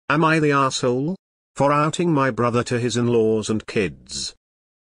Am I the asshole? For outing my brother to his in-laws and kids.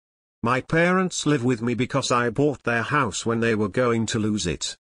 My parents live with me because I bought their house when they were going to lose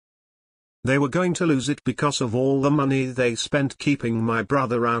it. They were going to lose it because of all the money they spent keeping my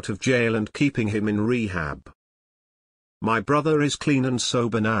brother out of jail and keeping him in rehab. My brother is clean and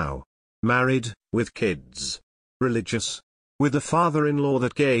sober now. Married, with kids. Religious. With a father-in-law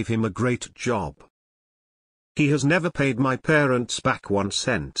that gave him a great job. He has never paid my parents back 1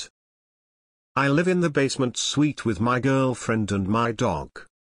 cent. I live in the basement suite with my girlfriend and my dog.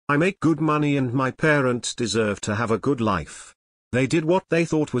 I make good money and my parents deserve to have a good life. They did what they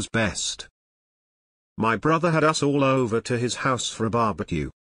thought was best. My brother had us all over to his house for a barbecue.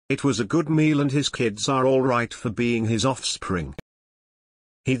 It was a good meal and his kids are all right for being his offspring.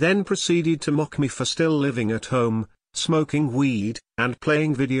 He then proceeded to mock me for still living at home, smoking weed, and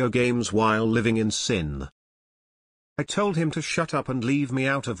playing video games while living in sin. I told him to shut up and leave me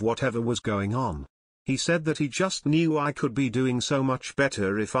out of whatever was going on. He said that he just knew I could be doing so much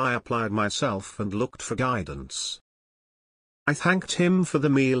better if I applied myself and looked for guidance. I thanked him for the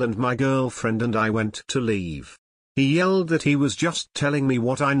meal and my girlfriend and I went to leave. He yelled that he was just telling me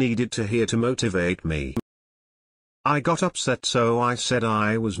what I needed to hear to motivate me. I got upset, so I said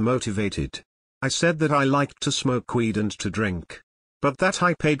I was motivated. I said that I liked to smoke weed and to drink. But that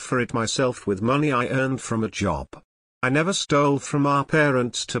I paid for it myself with money I earned from a job. I never stole from our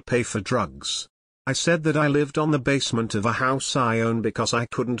parents to pay for drugs. I said that I lived on the basement of a house I own because I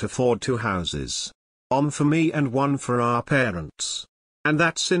couldn't afford 2 houses. One for me and one for our parents. And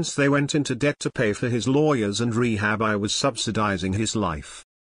that since they went into debt to pay for his lawyers and rehab, I was subsidizing his life.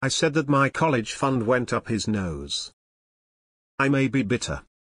 I said that my college fund went up his nose. I may be bitter.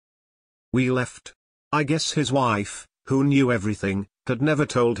 We left. I guess his wife, who knew everything, had never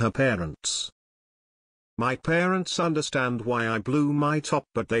told her parents. My parents understand why I blew my top,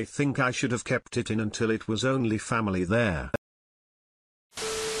 but they think I should have kept it in until it was only family there.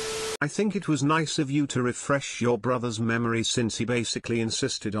 I think it was nice of you to refresh your brother's memory since he basically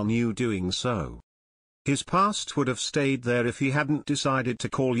insisted on you doing so. His past would have stayed there if he hadn't decided to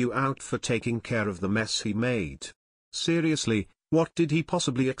call you out for taking care of the mess he made. Seriously, what did he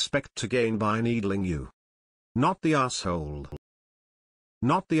possibly expect to gain by needling you? Not the asshole.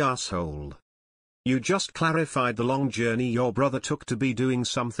 Not the asshole. You just clarified the long journey your brother took to be doing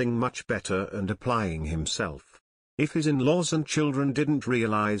something much better and applying himself. If his in-laws and children didn't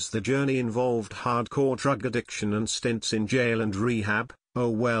realize the journey involved hardcore drug addiction and stints in jail and rehab, oh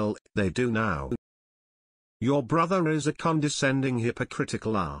well, they do now. Your brother is a condescending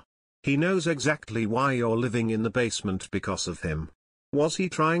hypocritical He knows exactly why you're living in the basement because of him. Was he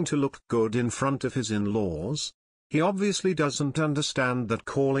trying to look good in front of his in-laws? He obviously doesn't understand that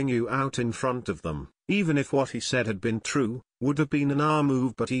calling you out in front of them, even if what he said had been true, would have been an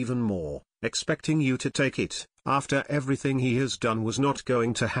move, but even more, expecting you to take it, after everything he has done, was not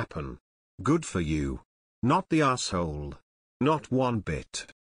going to happen. Good for you. Not the asshole. Not one bit.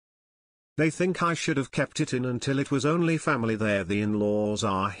 They think I should have kept it in until it was only family there. The in-laws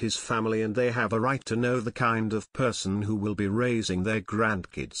are his family and they have a right to know the kind of person who will be raising their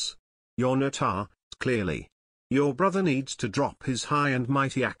grandkids. You're not clearly. Your brother needs to drop his high and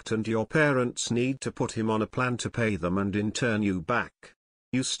mighty act and your parents need to put him on a plan to pay them and in turn you back.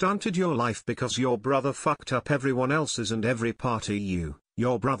 You stunted your life because your brother fucked up everyone else's and every party. You,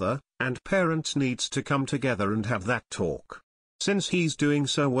 your brother, and parents needs to come together and have that talk. Since he's doing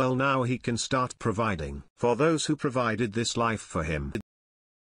so well now, he can start providing for those who provided this life for him.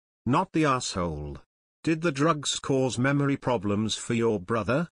 Not the asshole. Did the drugs cause memory problems for your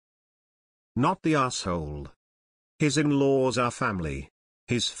brother? Not the asshole. His in-laws are family.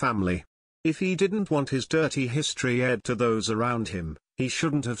 His family. If he didn't want his dirty history aired to those around him, he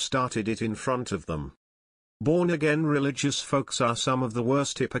shouldn't have started it in front of them. Born-again religious folks are some of the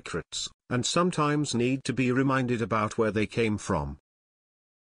worst hypocrites, and sometimes need to be reminded about where they came from.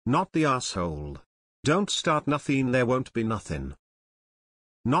 Not the asshole. Don't start nothing, there won't be nothing.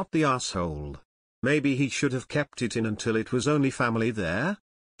 Not the asshole. Maybe he should have kept it in until it was only family there?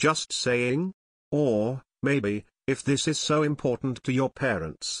 Just saying. Or, maybe, if this is so important to your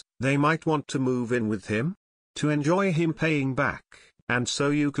parents, they might want to move in with him? To enjoy him paying back, and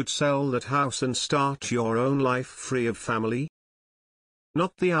so you could sell that house and start your own life free of family?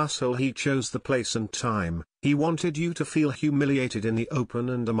 Not the asshole. He chose the place and time, he wanted you to feel humiliated in the open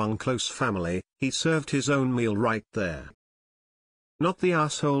and among close family, he served his own meal right there. Not the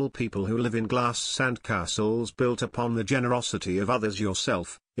asshole. People who live in glass sandcastles built upon the generosity of others,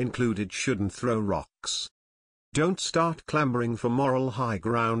 yourself included, shouldn't throw rocks. Don't start clamoring for moral high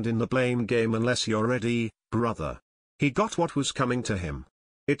ground in the blame game unless you're ready, brother. He got what was coming to him.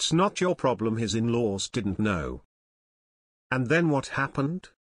 It's not your problem his in-laws didn't know. And then what happened?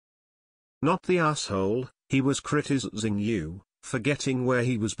 Not the asshole, he was criticizing you, forgetting where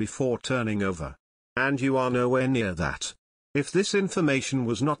he was before turning over. And you are nowhere near that. If this information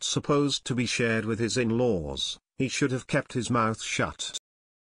was not supposed to be shared with his in-laws, he should have kept his mouth shut.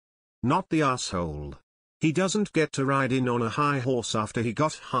 Not the asshole. He doesn't get to ride in on a high horse after he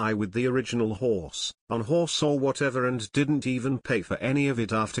got high with the original horse, on horse or whatever, and didn't even pay for any of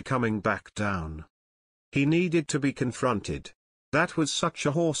it after coming back down. He needed to be confronted. That was such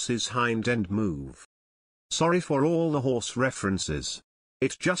a horse's hind end move. Sorry for all the horse references.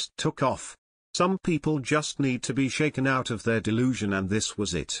 It just took off. Some people just need to be shaken out of their delusion, and this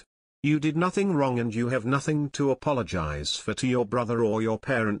was it. You did nothing wrong and you have nothing to apologize for to your brother or your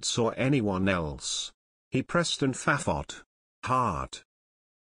parents or anyone else. He pressed and faffed hard.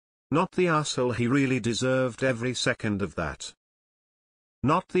 Not the asshole, he really deserved every second of that.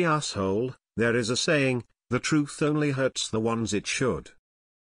 Not the asshole, there is a saying, the truth only hurts the ones it should.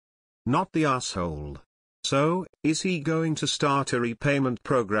 Not the asshole. So, is he going to start a repayment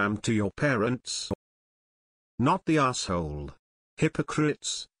program to your parents? Not the asshole.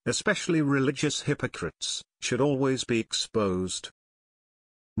 Hypocrites, especially religious hypocrites, should always be exposed.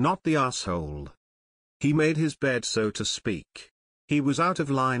 Not the asshole. He made his bed, so to speak. He was out of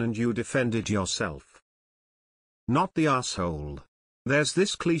line and you defended yourself. Not the asshole. There's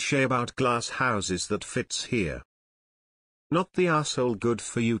this cliché about glass houses that fits here. Not the asshole. Good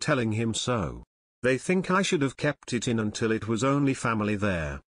for you telling him so. They think I should have kept it in until it was only family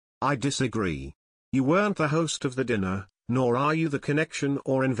there. I disagree. You weren't the host of the dinner, nor are you the connection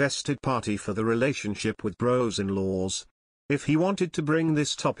or invested party for the relationship with bros-in-laws. If he wanted to bring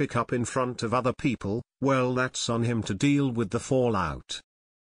this topic up in front of other people, well, that's on him to deal with the fallout.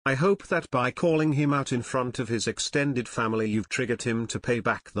 I hope that by calling him out in front of his extended family you've triggered him to pay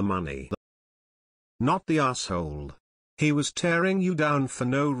back the money. Not the asshole. He was tearing you down for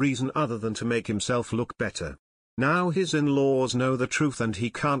no reason other than to make himself look better. Now his in-laws know the truth and he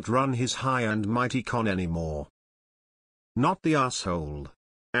can't run his high and mighty con anymore. Not the asshole.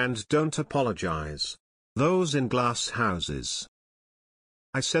 And don't apologize. Those in glass houses.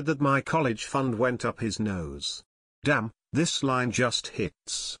 I said that my college fund went up his nose. Damn, this line just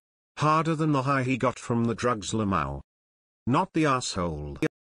hits harder than the high he got from the drugs Lamau. Not the asshole.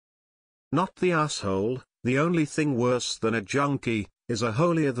 Not the asshole. The only thing worse than a junkie is a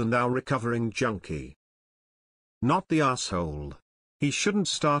holier-than-thou recovering junkie. Not the asshole. He shouldn't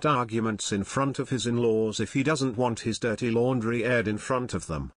start arguments in front of his in-laws if he doesn't want his dirty laundry aired in front of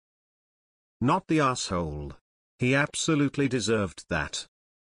them. Not the asshole. He absolutely deserved that.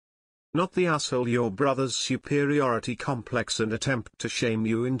 Not the asshole. Your brother's superiority complex and attempt to shame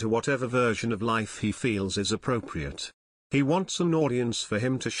you into whatever version of life he feels is appropriate. He wants an audience for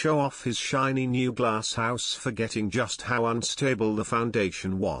him to show off his shiny new glass house, forgetting just how unstable the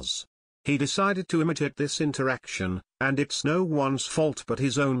foundation was. He decided to imitate this interaction, and it's no one's fault but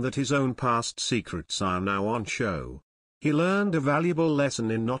his own that his own past secrets are now on show. He learned a valuable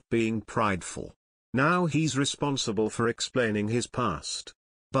lesson in not being prideful. Now he's responsible for explaining his past.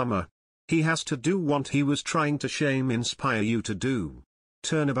 Bummer. He has to do what he was trying to inspire you to do.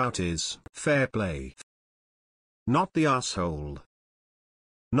 Turnabout is fair play. Not the asshole.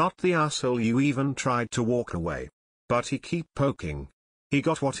 Not the asshole. You even tried to walk away. But he kept poking. He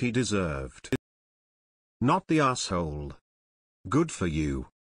got what he deserved. Not the asshole. Good for you.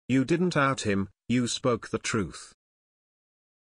 You didn't out him, you spoke the truth.